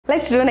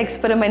Let's do an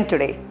experiment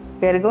today.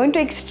 We are going to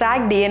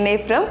extract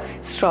DNA from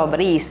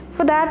strawberries.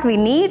 For that we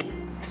need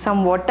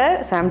some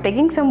water. So I am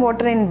taking some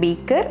water in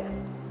beaker.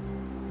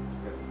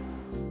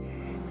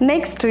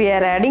 Next we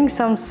are adding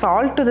some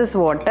salt to this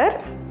water.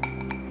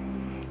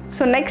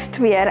 So next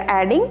we are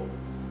adding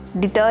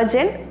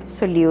detergent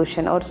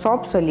solution or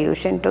soap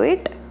solution to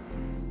it.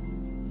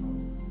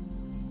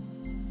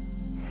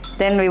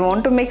 Then we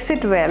want to mix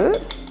it well.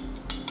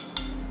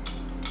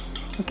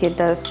 Okay,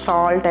 the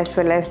salt as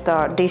well as the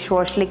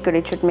dishwash liquid,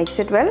 it should mix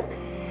it well,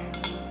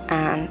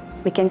 and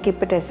we can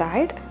keep it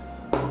aside.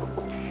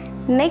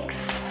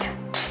 Next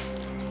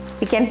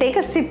we can take a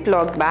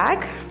Ziploc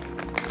bag.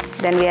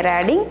 Then we are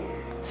adding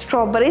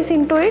strawberries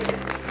into it.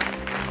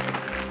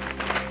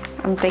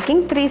 I'm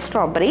taking 3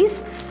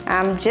 strawberries.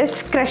 I'm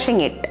just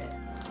crushing it.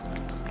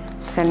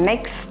 So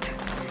next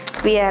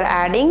we are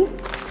adding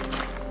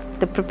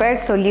the prepared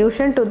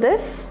solution to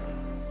this.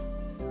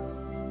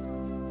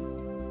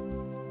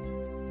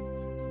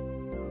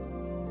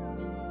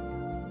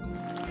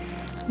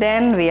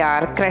 Then we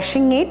are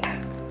crushing it.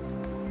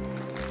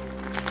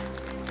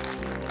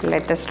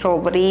 Let the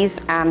strawberries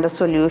and the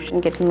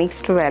solution get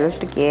mixed well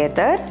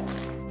together.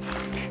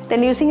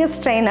 Then using a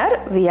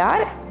strainer we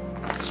are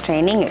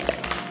straining it.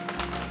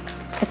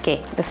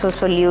 Okay, this is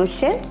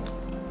solution.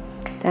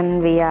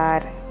 Then we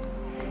are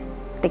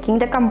taking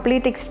the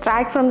complete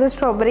extract from the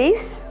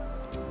strawberries.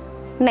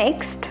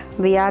 Next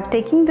we are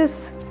taking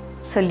this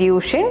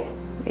solution,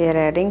 we are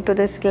adding to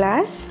this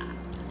glass.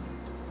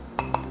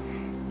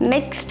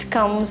 Next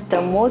comes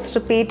the most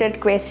repeated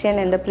question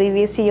in the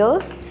previous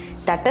years,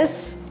 that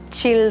is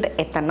chilled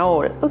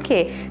ethanol.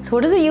 Okay, so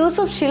what is the use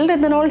of chilled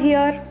ethanol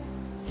here?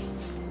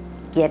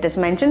 Yeah, it is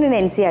mentioned in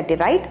NCERT,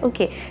 right?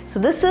 Okay, so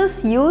this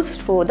is used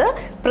for the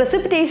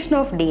precipitation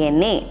of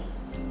DNA.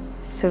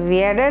 So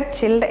we added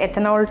chilled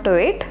ethanol to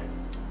it.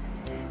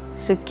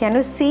 So can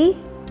you see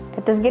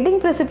it is getting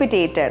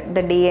precipitated?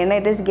 The DNA,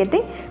 it is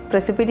getting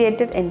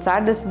precipitated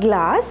inside this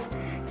glass.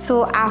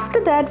 So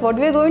after that what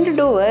we are going to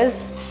do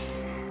is,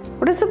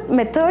 what is the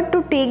method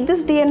to take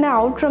this DNA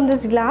out from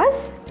this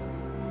glass?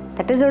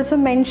 That is also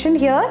mentioned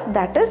here,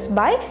 that is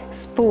by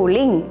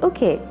spooling.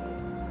 Okay.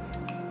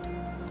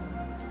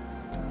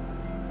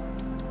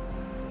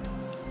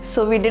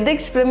 So we did the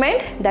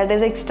experiment, that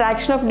is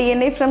extraction of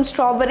DNA from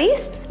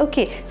strawberries.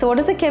 Okay, so what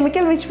is the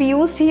chemical which we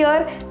used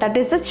here? That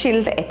is the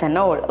chilled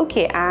ethanol.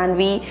 Okay, and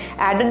we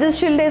added this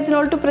chilled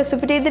ethanol to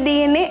precipitate the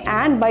DNA,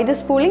 and by the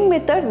spooling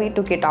method we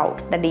took it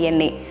out, the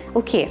DNA.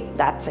 Okay,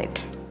 that's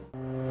it.